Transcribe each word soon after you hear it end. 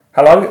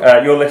Hello,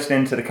 you're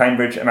listening to the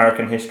Cambridge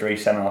American History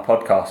Seminar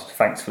Podcast.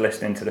 Thanks for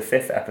listening to the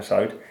 5th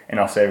episode in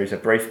our series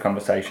of brief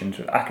conversations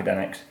with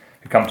academics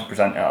who come to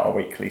present at our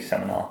weekly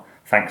seminar.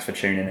 Thanks for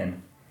tuning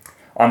in.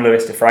 I'm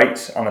Lewis de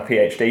Freites. I'm a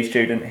PhD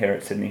student here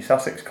at Sydney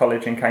Sussex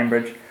College in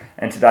Cambridge,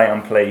 and today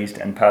I'm pleased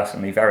and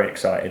personally very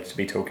excited to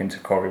be talking to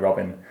Corey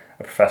Robin,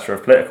 a Professor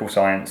of Political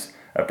Science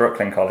at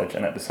Brooklyn College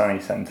and at the SONY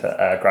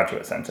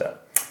Graduate Centre.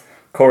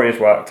 Corey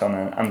has worked on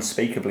an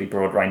unspeakably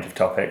broad range of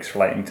topics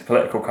relating to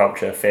political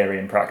culture, theory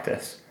and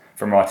practice,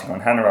 from writing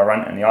on Hannah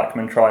Arendt and the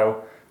Eichmann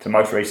trial, to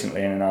most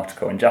recently in an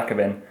article in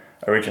Jacobin,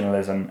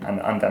 Originalism and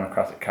the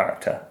Undemocratic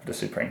Character of the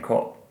Supreme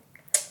Court.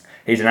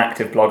 He's an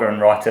active blogger and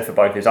writer for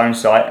both his own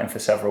site and for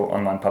several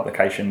online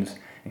publications,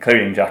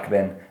 including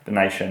Jacobin, The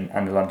Nation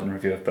and the London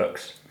Review of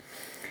Books.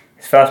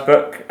 His first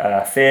book,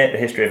 Fear, The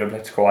History of a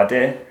Political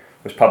Idea,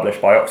 was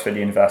published by Oxford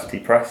University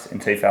Press in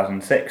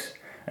 2006,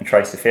 and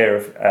traced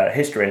the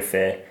history of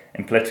fear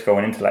in political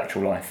and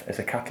intellectual life as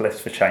a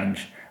catalyst for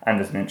change and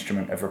as an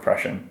instrument of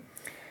repression.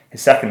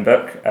 His second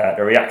book,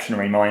 The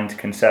Reactionary Mind,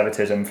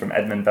 Conservatism from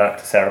Edmund Burke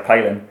to Sarah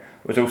Palin,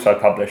 was also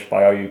published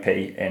by OUP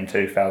in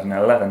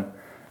 2011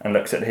 and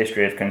looks at the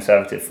history of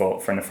conservative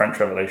thought from the French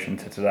Revolution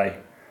to today,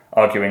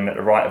 arguing that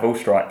the right of all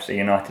stripes are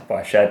united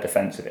by a shared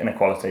defence of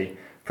inequality,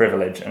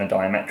 privilege and a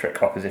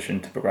diametric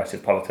opposition to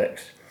progressive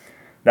politics.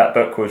 That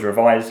book was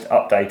revised,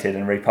 updated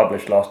and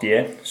republished last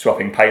year,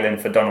 swapping Palin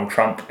for Donald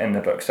Trump in the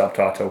book's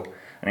subtitle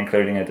and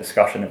including a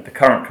discussion of the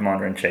current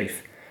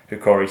Commander-in-Chief, who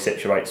Corey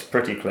situates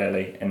pretty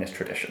clearly in this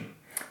tradition.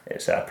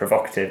 It's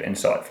provocative,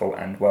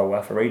 insightful and well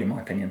worth a read in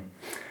my opinion.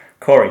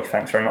 Corey,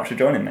 thanks very much for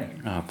joining me.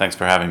 Thanks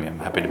for having me. I'm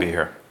happy to be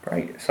here.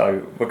 Great.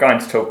 So we're going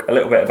to talk a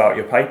little bit about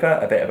your paper,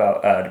 a bit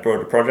about the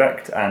broader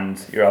project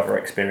and your other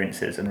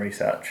experiences and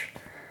research.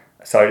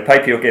 So the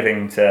paper you're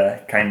giving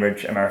to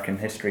Cambridge American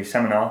History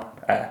Seminar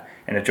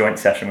in a joint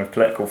session with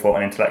Political Thought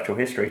and Intellectual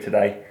History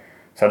today.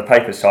 So the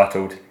paper's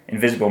titled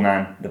Invisible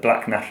Man, the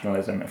Black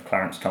Nationalism of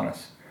Clarence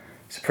Thomas.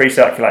 It's a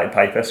pre-circulated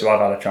paper, so I've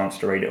had a chance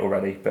to read it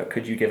already, but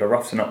could you give a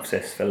rough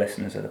synopsis for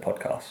listeners of the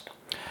podcast?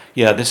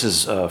 Yeah, this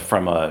is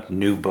from a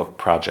new book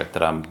project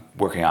that I'm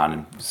working on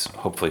and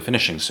hopefully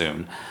finishing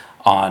soon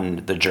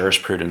on the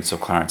jurisprudence of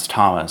Clarence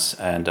Thomas.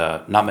 And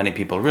not many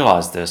people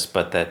realize this,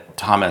 but that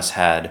Thomas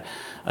had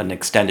an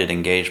extended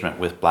engagement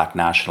with black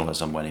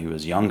nationalism when he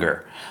was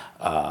younger.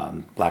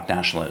 Black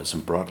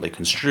nationalism broadly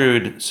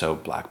construed, so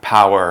Black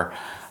Power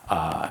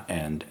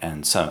and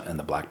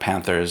the Black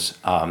Panthers.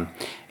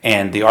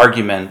 And the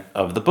argument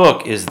of the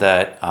book is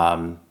that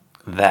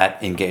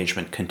that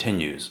engagement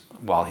continues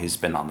while he's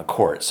been on the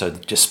court. So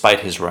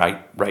despite his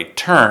right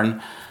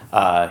turn,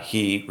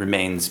 he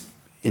remains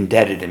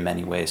indebted in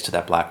many ways to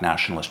that black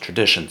nationalist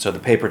tradition. So the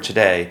paper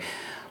today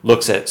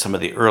looks at some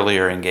of the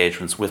earlier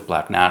engagements with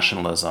black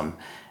nationalism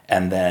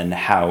and then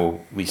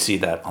how we see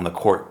that on the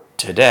court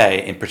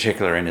today, in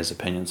particular in his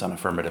opinions on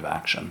affirmative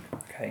action.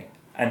 Okay.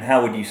 And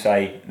how would you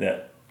say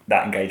that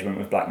engagement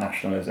with black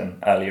nationalism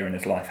earlier in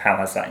his life, how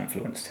has that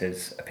influenced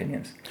his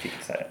opinions, if you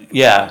could say it?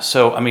 Yeah,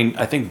 so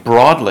I think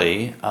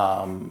broadly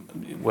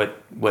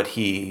what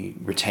he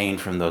retained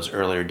from those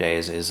earlier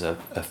days is a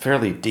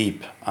fairly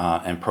deep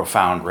and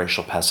profound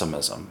racial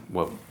pessimism,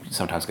 what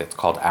sometimes gets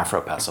called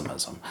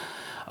Afro-pessimism.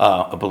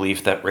 A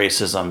belief that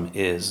racism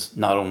is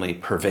not only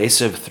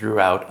pervasive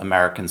throughout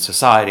American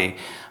society,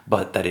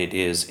 but that it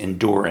is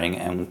enduring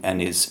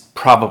and is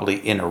probably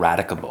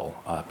ineradicable.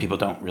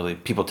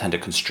 People tend to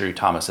construe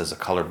Thomas as a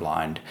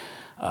colorblind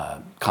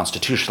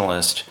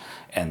constitutionalist,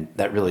 and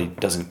that really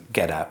doesn't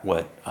get at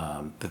what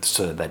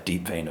sort of that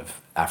deep vein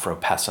of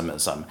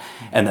Afro-pessimism.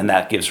 And then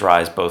that gives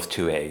rise both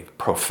to a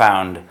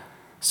profound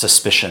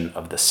suspicion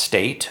of the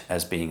state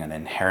as being an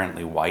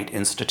inherently white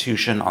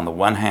institution on the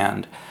one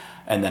hand,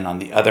 and then on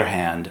the other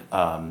hand,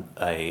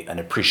 an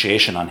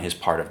appreciation on his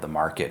part of the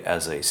market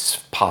as a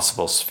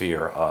possible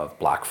sphere of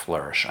black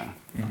flourishing.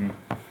 Mm-hmm.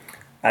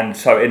 And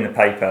so in the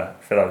paper,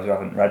 for those who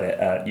haven't read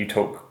it, you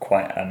talk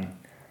quite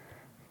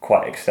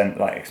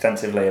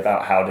extensively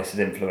about how this has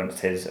influenced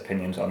his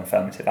opinions on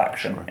affirmative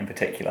action in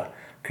particular.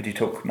 Could you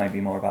talk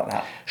maybe more about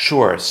that?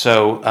 Sure.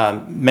 So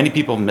many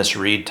people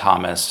misread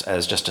Thomas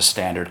as just a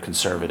standard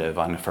conservative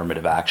on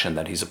affirmative action,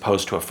 that he's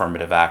opposed to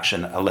affirmative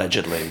action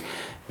allegedly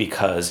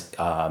because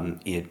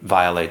it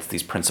violates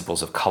these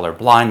principles of color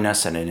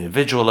blindness and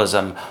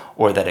individualism,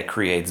 or that it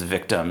creates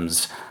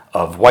victims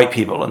of white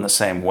people in the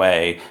same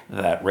way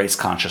that race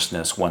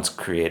consciousness once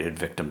created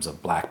victims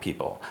of black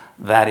people.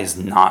 That is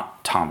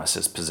not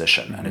Thomas's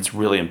position, and it's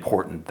really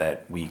important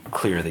that we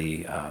clear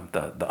the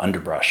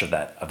underbrush of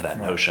that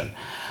notion.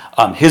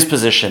 His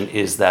position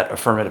is that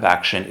affirmative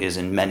action is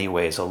in many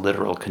ways a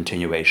literal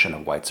continuation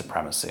of white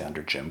supremacy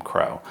under Jim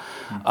Crow.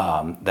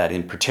 That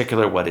in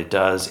particular what it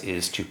does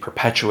is to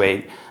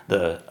perpetuate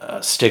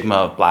the stigma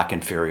of black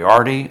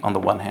inferiority on the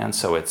one hand,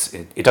 so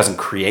it doesn't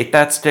create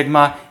that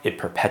stigma, it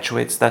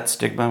perpetuates that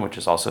stigma, which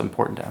is also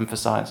important to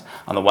emphasize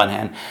on the one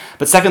hand.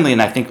 But secondly,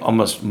 and I think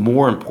almost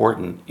more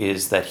important,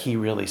 is that he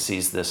really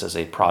sees this as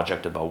a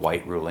project of a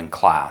white ruling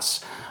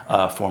class,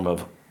 form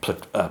of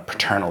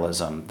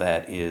paternalism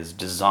that is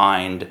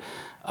designed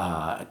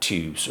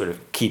to sort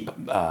of keep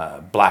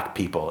black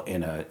people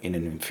in an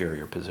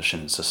inferior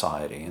position in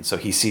society. And so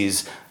he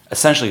sees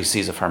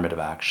affirmative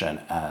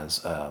action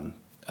as,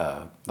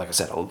 like I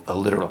said, a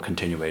literal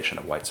continuation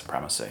of white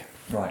supremacy.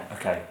 Right,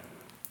 okay.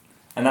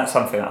 And that's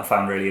something that I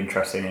found really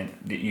interesting.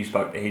 You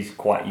spoke that he's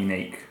quite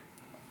unique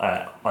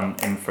from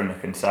the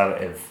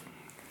conservative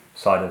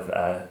side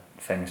of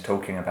things,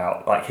 talking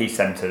about, like, he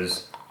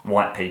centres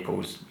white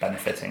people's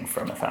benefiting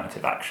from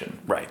affirmative action.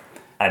 Right.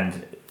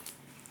 And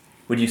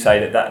would you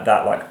say that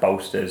like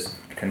bolsters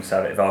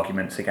conservative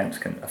arguments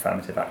against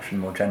affirmative action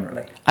more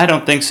generally? I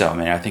don't think so. I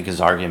mean, I think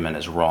his argument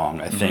is wrong.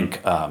 I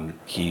think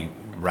he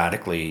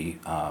radically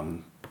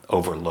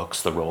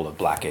overlooks the role of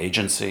black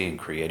agency in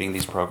creating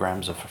these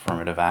programs of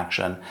affirmative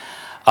action.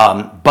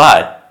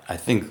 But I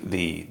think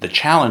the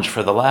challenge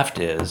for the left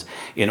is,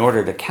 in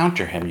order to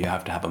counter him, you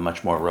have to have a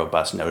much more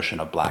robust notion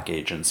of black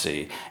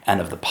agency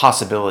and of the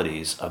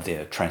possibilities of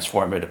the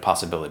transformative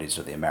possibilities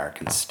of the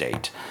American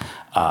state.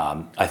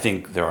 I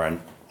think there are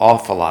an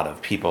awful lot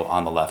of people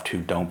on the left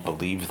who don't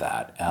believe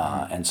that.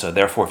 And so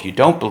therefore, if you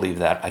don't believe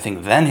that, I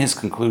think then his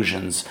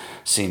conclusions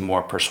seem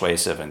more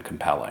persuasive and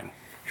compelling.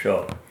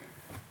 Sure.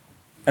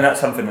 And that's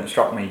something that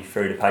struck me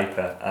through the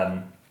paper.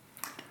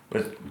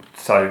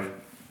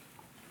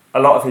 A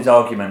lot of his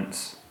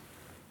arguments,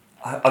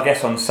 I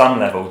guess on some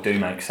level, do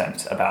make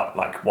sense about,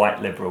 like,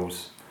 white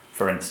liberals,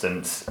 for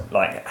instance,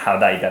 like how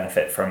they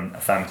benefit from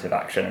affirmative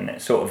action, and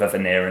it's sort of a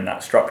veneer, and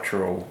that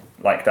structural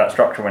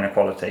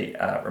inequality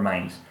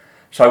remains.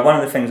 So one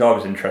of the things I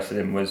was interested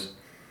in was,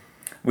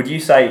 would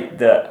you say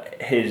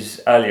that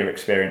his earlier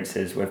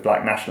experiences with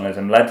black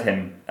nationalism led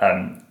him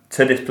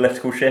to this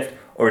political shift,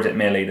 or is it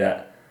merely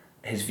that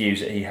his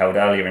views that he held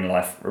earlier in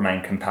life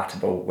remain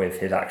compatible with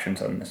his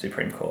actions on the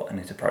Supreme Court and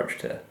his approach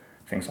to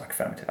things like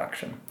affirmative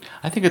action?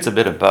 I think it's a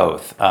bit of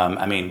both.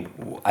 I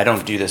mean, I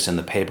don't do this in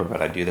the paper,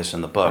 but I do this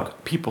in the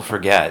book. People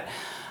forget,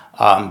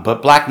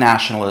 but black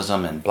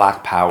nationalism and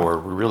black power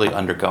were really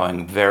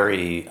undergoing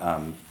very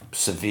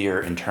severe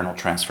internal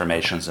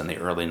transformations in the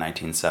early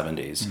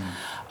 1970s.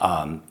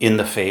 In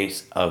the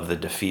face of the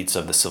defeats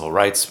of the civil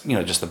rights,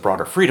 just the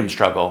broader freedom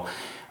struggle,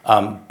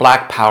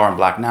 black power and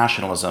black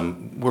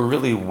nationalism were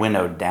really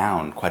winnowed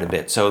down quite a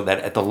bit, so that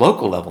at the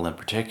local level in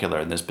particular,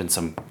 and there's been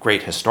some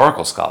great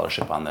historical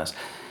scholarship on this,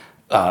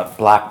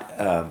 black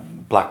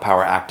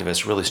power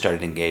activists really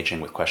started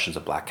engaging with questions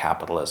of black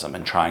capitalism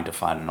and trying to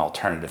find an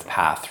alternative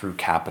path through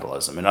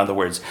capitalism. In other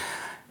words,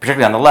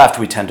 particularly on the left,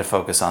 we tend to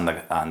focus on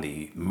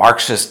the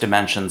Marxist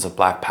dimensions of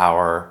black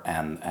power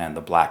and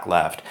the black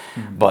left,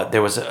 but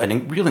there was a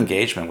real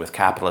engagement with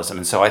capitalism.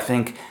 And so I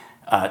think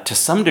to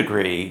some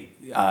degree,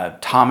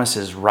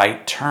 Thomas's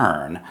right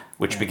turn,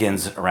 which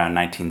begins around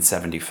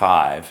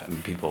 1975, I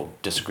mean, people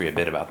disagree a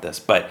bit about this,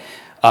 but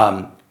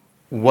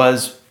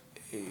was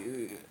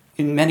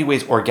in many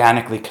ways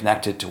organically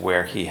connected to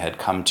where he had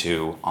come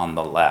to on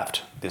the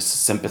left. This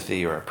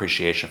sympathy or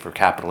appreciation for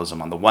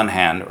capitalism on the one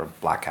hand, or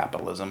black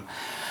capitalism,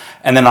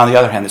 and then on the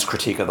other hand, this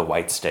critique of the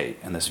white state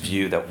and this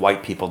view that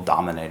white people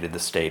dominated the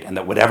state and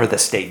that whatever the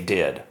state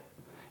did,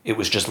 it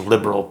was just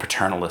liberal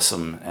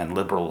paternalism and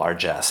liberal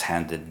largesse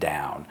handed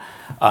down.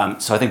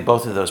 So I think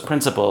both of those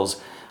principles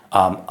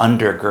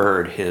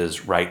undergird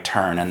his right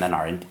turn and then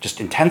are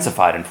just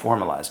intensified and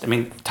formalized. I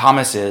mean,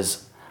 Thomas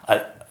is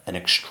an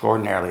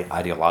extraordinarily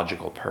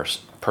ideological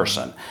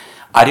person.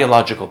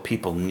 Ideological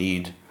people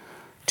need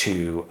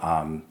to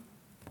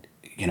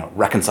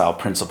reconcile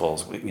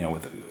principles,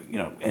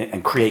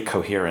 and create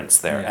coherence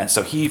there. Yeah. And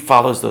so he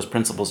follows those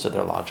principles to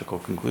their logical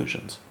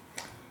conclusions.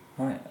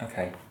 Right,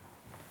 okay.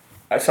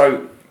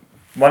 So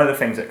one of the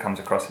things that comes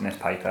across in this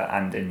paper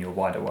and in your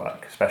wider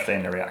work, especially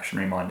in the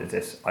reactionary mind, is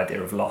this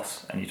idea of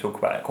loss, and you talk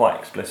about it quite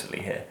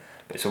explicitly here,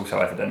 but it's also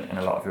evident in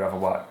a lot of your other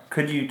work.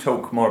 Could you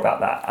talk more about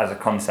that as a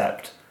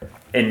concept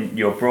in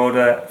your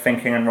broader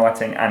thinking and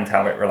writing, and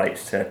how it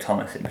relates to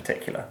Thomas in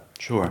particular?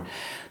 Sure.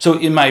 So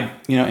in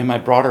my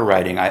broader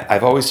writing,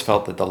 I've always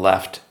felt that the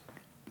left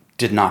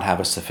did not have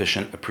a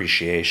sufficient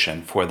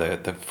appreciation for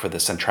the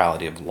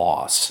centrality of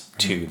loss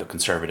to the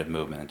conservative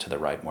movement and to the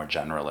right more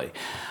generally.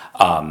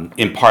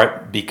 In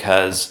part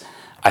because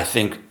I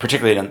think,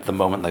 particularly at the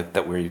moment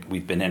that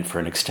we've been in for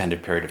an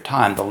extended period of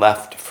time, the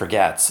left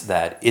forgets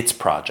that its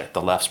project,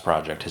 the left's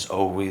project, has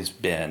always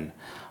been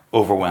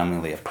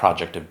overwhelmingly a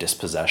project of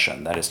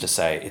dispossession. That is to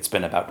say, it's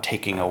been about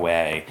taking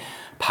away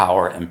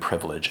power and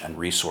privilege and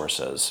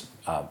resources,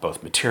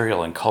 both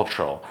material and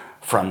cultural,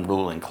 from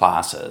ruling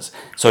classes.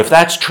 So if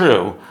that's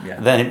true,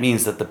 then it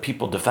means that the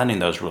people defending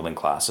those ruling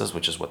classes,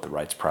 which is what the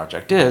Rights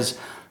Project is,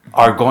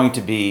 are going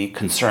to be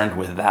concerned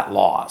with that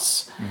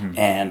loss. Mm-hmm.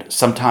 And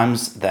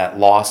sometimes that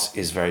loss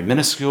is very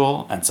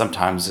minuscule, and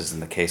sometimes, as in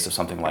the case of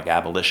something like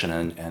abolition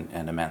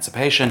and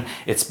emancipation,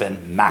 it's been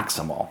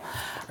maximal.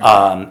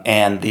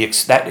 And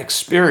that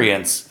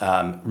experience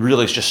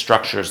really just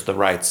structures the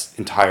right's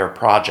entire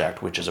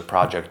project, which is a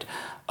project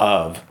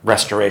of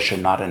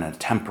restoration, not in a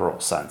temporal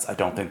sense. I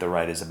don't think the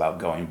right is about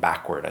going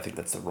backward. I think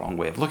that's the wrong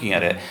way of looking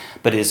at it,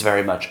 but it is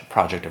very much a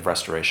project of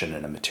restoration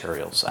in a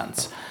material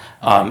sense.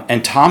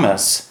 And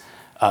Thomas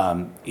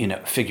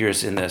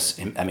figures in this.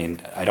 I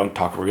mean, I don't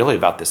talk really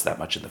about this that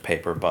much in the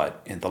paper,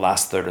 but in the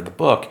last third of the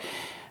book,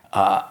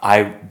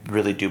 I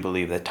really do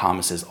believe that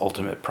Thomas's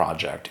ultimate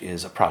project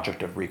is a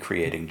project of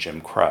recreating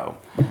Jim Crow.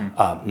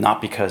 Not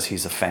because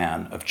he's a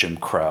fan of Jim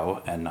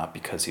Crow and not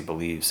because he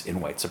believes in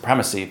white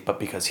supremacy, but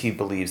because he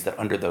believes that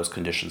under those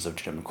conditions of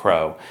Jim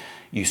Crow,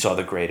 you saw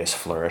the greatest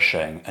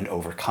flourishing and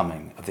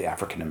overcoming of the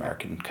African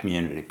American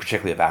community,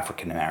 particularly of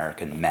African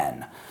American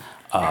men.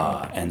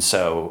 And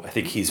so I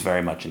think he's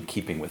very much in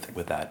keeping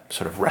with that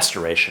sort of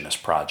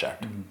restorationist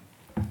project.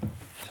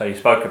 So you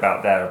spoke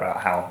about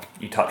how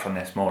you touch on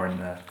this more in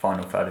the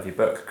final third of your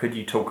book. Could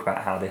you talk about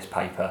how this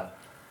paper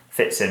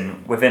fits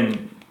in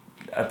within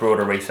a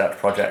broader research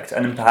project,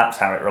 and then perhaps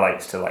how it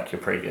relates to like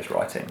your previous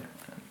writing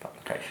and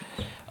publications?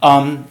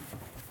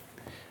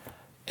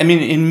 I mean,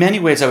 in many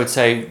ways, I would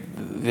say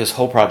this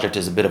whole project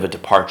is a bit of a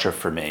departure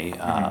for me.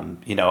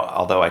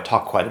 Although I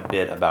talk quite a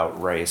bit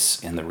about race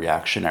in the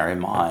reactionary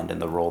mind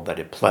and the role that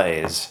it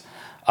plays,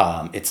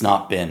 it's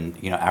not been,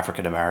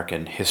 African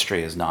American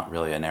history is not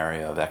really an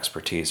area of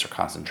expertise or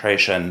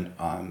concentration,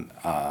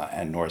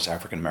 and nor is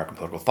African American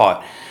political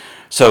thought.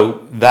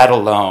 So that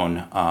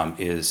alone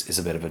is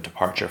a bit of a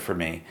departure for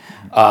me.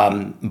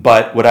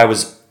 But what I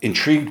was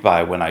intrigued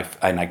by when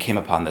I came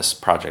upon this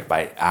project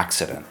by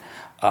accident,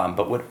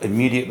 but what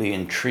immediately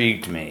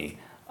intrigued me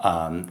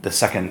the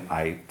second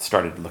I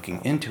started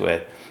looking into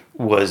it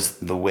was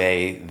the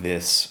way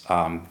this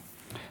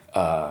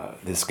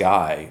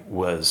guy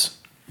was,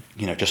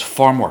 just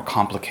far more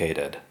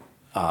complicated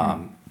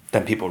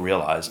than people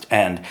realized.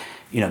 And,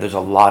 there's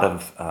a lot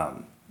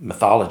of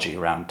mythology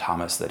around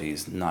Thomas that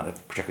he's not a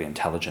particularly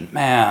intelligent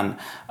man,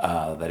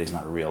 that he's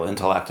not a real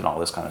intellect and all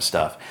this kind of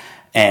stuff.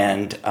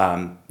 And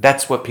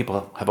that's what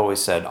people have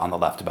always said on the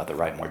left about the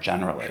right more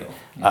generally.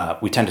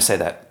 We tend to say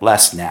that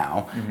less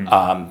now,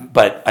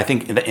 but I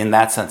think in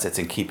that sense it's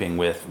in keeping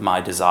with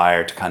my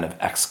desire to kind of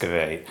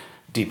excavate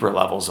deeper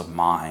levels of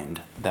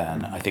mind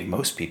than I think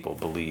most people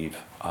believe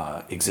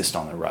exist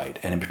on the right,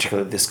 and in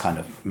particular this kind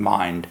of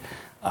mind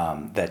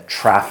that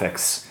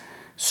traffics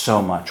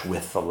so much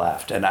with the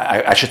left. And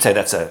I should say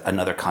that's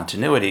another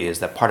continuity, is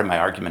that part of my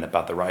argument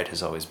about the right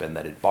has always been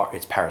that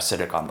it's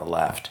parasitic on the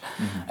left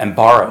and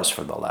borrows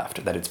from the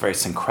left, that it's very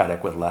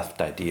syncretic with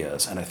left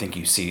ideas. And I think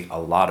you see a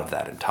lot of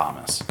that in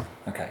Thomas.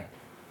 Okay.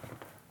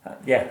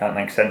 Yeah, that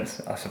makes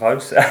sense, I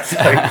suppose.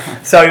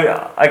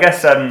 so I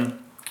guess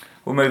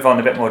we'll move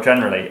on a bit more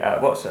generally.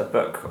 What's a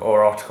book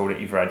or article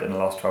that you've read in the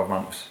last 12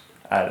 months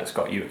that's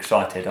got you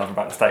excited, either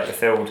about the state of the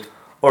field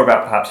or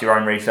about perhaps your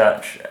own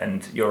research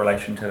and your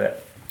relation to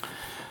it?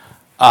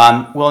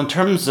 Well, in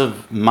terms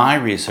of my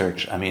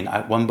research, I mean,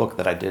 one book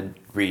that I did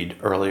read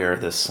earlier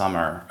this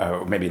summer,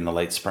 or maybe in the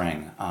late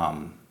spring,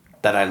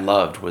 that I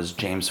loved was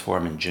James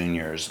Forman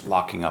Jr.'s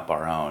Locking Up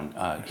Our Own.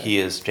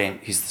 He's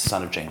the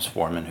son of James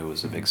Forman, who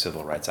was a big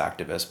civil rights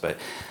activist, but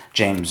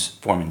James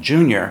Forman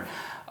Jr.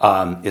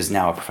 Is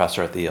now a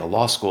professor at the Yale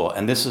Law School,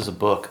 and this is a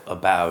book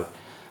about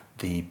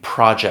the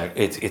project.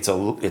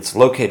 It's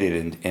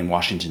located in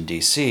Washington,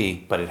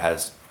 D.C., but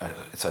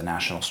it's a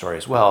national story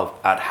as well,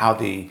 about how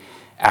the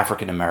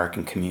African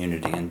American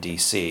community in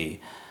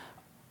D.C.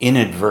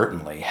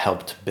 inadvertently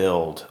helped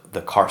build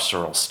the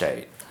carceral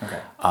state.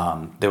 Okay.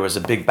 There was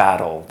a big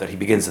battle that he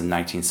begins in the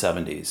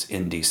 1970s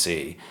in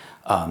D.C.,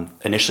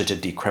 initially to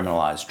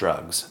decriminalize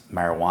drugs,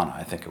 marijuana,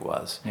 I think it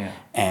was. Yeah.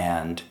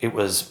 And it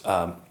was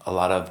a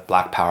lot of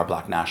Black Power,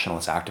 Black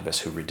nationalist activists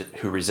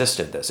who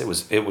resisted this.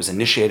 It was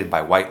initiated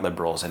by white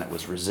liberals, and it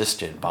was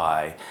resisted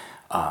by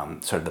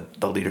sort of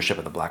the leadership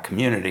of the Black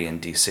community in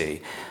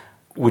D.C.,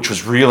 which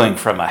was reeling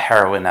from a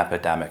heroin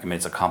epidemic. I mean,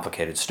 it's a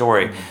complicated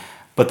story.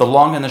 But the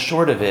long and the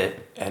short of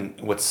it, and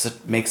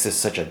what makes this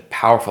such a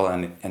powerful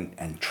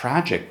and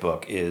tragic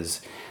book,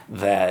 is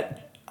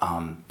that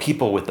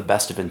people with the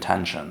best of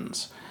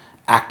intentions,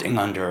 acting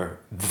under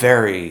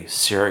very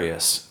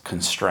serious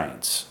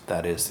constraints,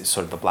 that is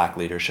sort of the Black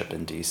leadership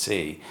in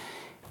D.C.,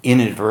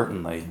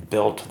 inadvertently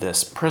built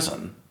this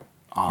prison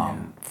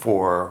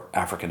for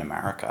African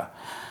America.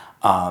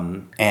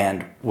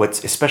 And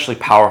what's especially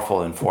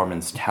powerful in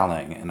Forman's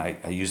telling, and I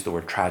use the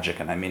word tragic,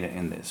 and I mean it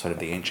in sort of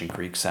the ancient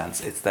Greek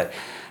sense, it's that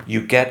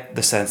you get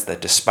the sense that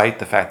despite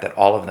the fact that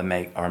all of them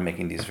are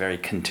making these very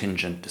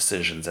contingent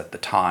decisions at the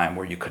time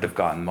where you could have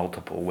gone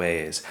multiple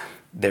ways,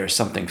 there's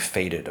something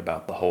fated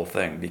about the whole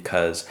thing,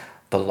 because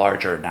the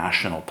larger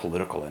national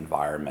political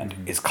environment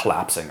is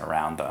collapsing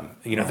around them.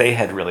 They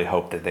had really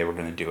hoped that they were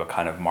going to do a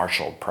kind of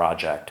Marshall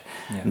Project,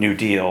 New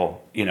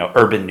Deal,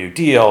 urban New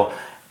Deal,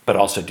 but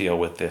also deal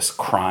with this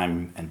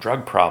crime and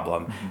drug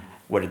problem.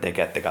 What did they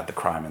get? They got the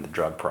crime and the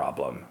drug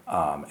problem,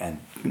 and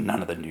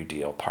none of the New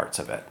Deal parts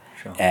of it.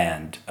 Sure.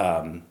 And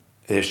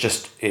you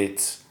just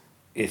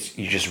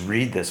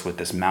read this with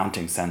this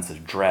mounting sense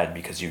of dread,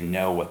 because you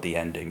know what the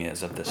ending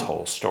is of this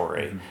whole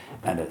story,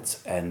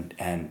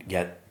 and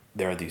yet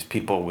there are these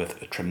people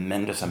with a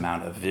tremendous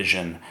amount of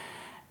vision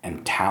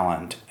and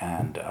talent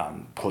and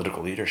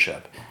political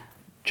leadership,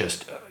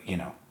 just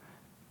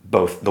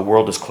both the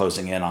world is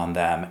closing in on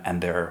them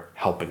and they're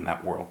helping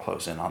that world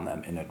close in on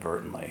them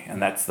inadvertently.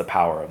 And that's the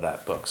power of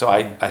that book. So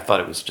I thought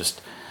it was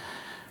just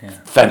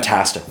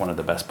fantastic. One of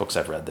the best books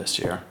I've read this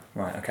year.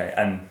 Right, okay.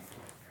 And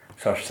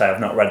so I should say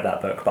I've not read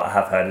that book, but I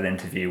have heard an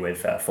interview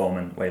with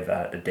Foreman with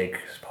the Diggs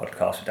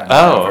podcast with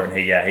Daniel Glover,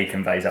 and he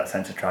conveys that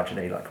sense of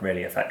tragedy like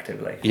really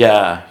effectively.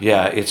 Yeah.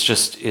 It's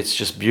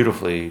just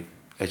beautifully.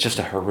 It's just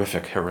a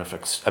horrific.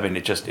 I mean,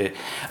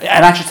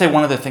 and I should say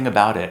one other thing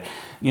about it.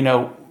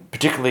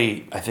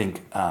 Particularly, I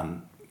think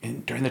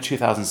during the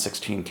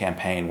 2016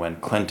 campaign, when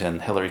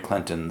Hillary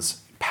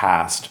Clinton's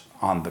past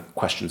on the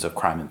questions of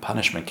crime and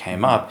punishment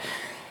came up,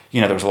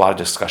 there was a lot of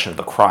discussion of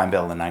the crime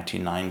bill in the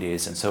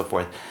 1990s and so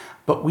forth.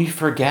 But we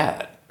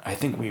forget. I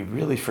think we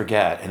really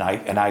forget, and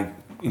I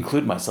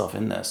include myself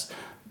in this,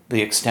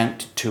 the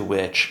extent to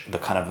which the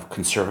kind of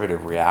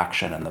conservative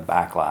reaction and the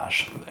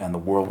backlash and the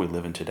world we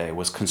live in today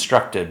was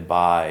constructed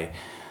by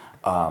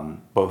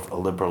both a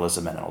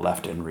liberalism and a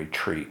left in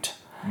retreat.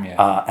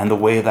 Yeah. And the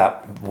way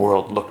that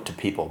world looked to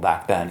people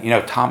back then.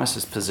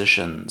 Thomas's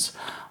positions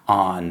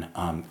on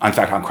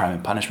crime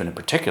and punishment in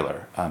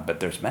particular,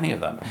 but there's many of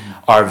them,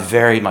 are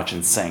very much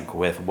in sync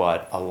with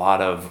what a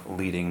lot of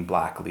leading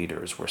black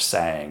leaders were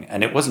saying.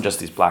 And it wasn't just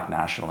these black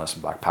nationalists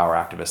and black power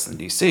activists in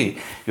D.C.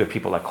 You had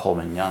people like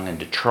Coleman Young in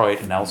Detroit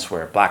and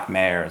elsewhere, black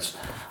mayors,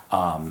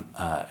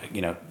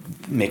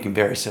 making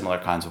very similar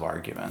kinds of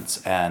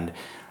arguments. And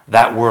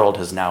that world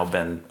has now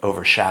been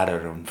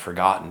overshadowed and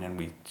forgotten, and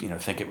we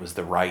think it was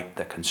the right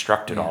that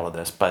constructed all of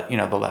this, but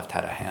the left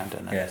had a hand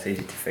in it. Yeah, it's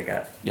easy to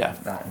forget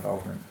that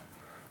involvement.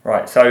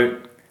 Right,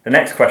 so the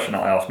next question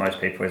that I ask most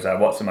people is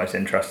what's the most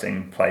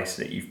interesting place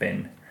that you've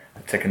been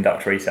to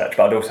conduct research?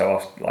 But I'd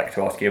also like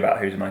to ask you about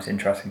who's the most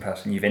interesting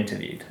person you've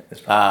interviewed as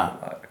part of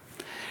your work.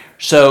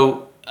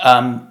 So,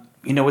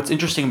 what's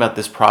interesting about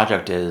this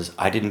project is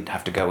I didn't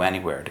have to go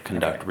anywhere to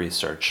conduct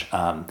research.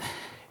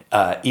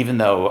 Even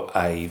though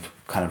I've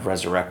kind of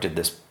resurrected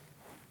this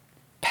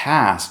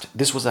past,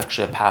 this was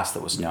actually a past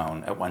that was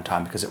known at one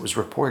time because it was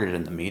reported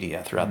in the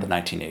media throughout the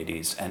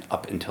 1980s and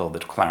up until the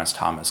Clarence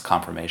Thomas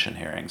confirmation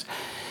hearings.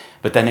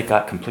 But then it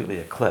got completely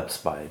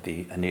eclipsed by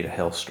the Anita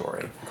Hill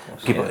story.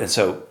 And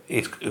so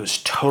it was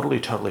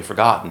totally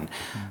forgotten.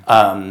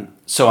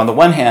 So on the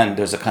one hand,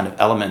 there's a kind of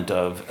element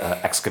of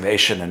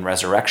excavation and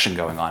resurrection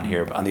going on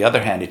here. But on the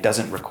other hand, it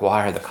doesn't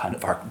require the kind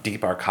of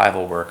deep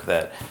archival work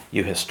that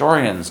you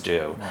historians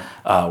do,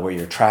 where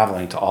you're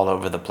traveling to all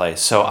over the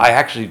place. So I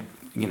actually,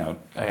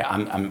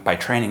 I'm by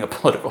training a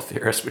political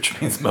theorist, which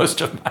means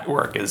most of my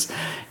work is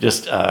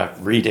just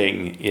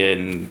reading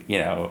in,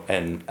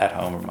 and at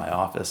home or my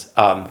office.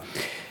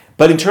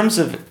 But in terms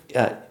of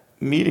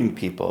meeting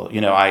people,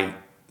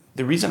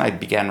 the reason I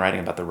began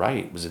writing about the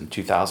right was in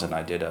 2000.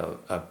 I did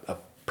a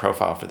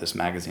profile for this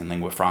magazine,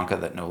 Lingua Franca,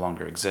 that no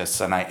longer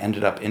exists, and I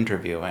ended up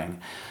interviewing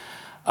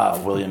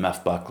William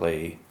F.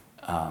 Buckley,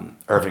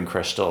 Irving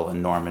Kristol,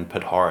 and Norman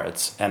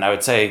Podhoretz. And I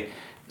would say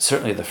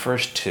certainly the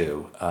first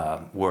two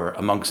were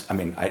amongst,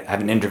 I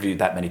haven't interviewed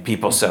that many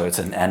people, so it's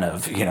an N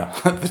of,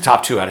 the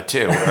top 2 out of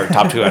 2 or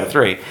top 2 out of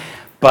 3.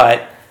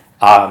 But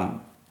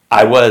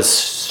I was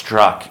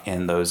struck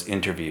in those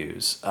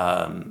interviews.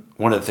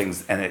 One of the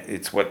things, and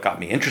it's what got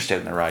me interested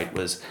in the right,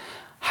 was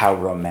how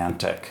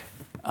romantic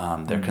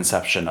their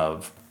conception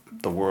of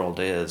the world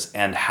is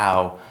and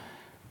how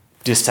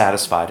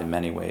dissatisfied in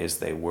many ways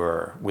they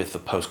were with the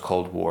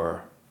post-Cold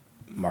War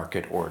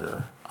market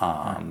order.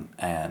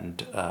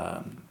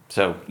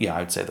 So I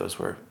would say those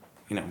were,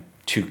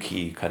 2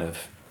 key kind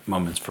of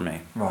moments for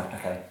me. Right,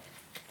 okay.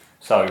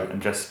 So,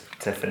 and just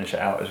to finish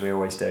it out as we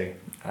always do,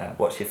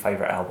 what's your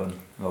favourite album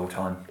of all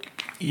time?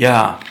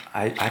 Yeah,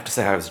 I have to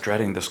say I was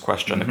dreading this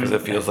question because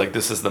it feels like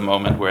this is the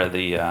moment where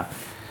the,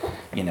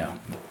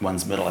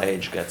 one's middle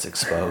age gets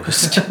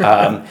exposed.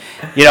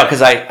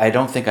 Because I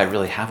don't think I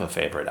really have a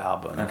favorite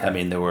album.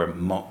 Okay. There were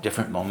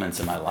different moments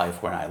in my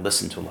life when I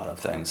listened to a lot of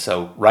things.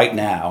 So right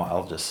now,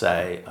 I'll just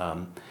say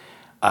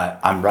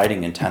I'm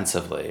writing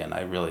intensively, and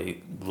I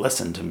really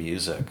listen to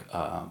music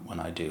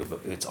when I do, but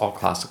it's all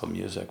classical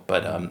music.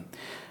 But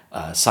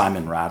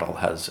Simon Rattle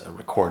has a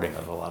recording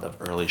of a lot of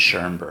early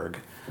Schoenberg.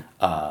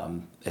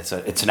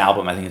 It's an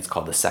album, I think it's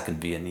called The Second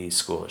Viennese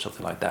School or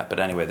something like that. But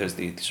anyway, there's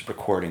these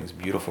recordings,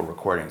 beautiful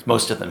recordings.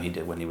 Most of them he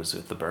did when he was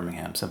with the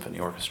Birmingham Symphony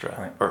Orchestra,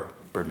 right. Or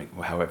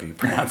Birmingham, however you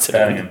pronounce it.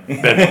 Birmingham.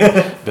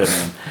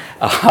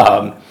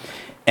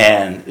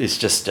 And it's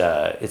just,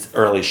 it's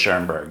early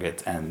Schoenberg,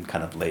 and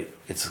kind of late,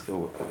 it's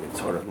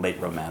sort of late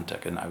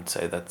romantic, and I would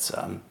say that's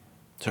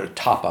sort of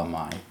top on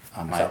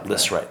my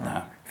list right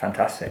now.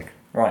 Fantastic.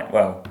 Right,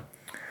 well,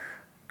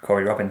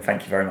 Corey Robin,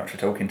 thank you very much for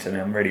talking to me.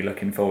 I'm really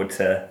looking forward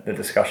to the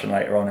discussion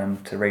later on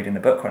and to reading the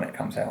book when it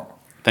comes out.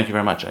 Thank you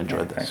very much. I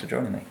enjoyed this. Thanks for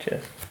joining me.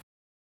 Cheers.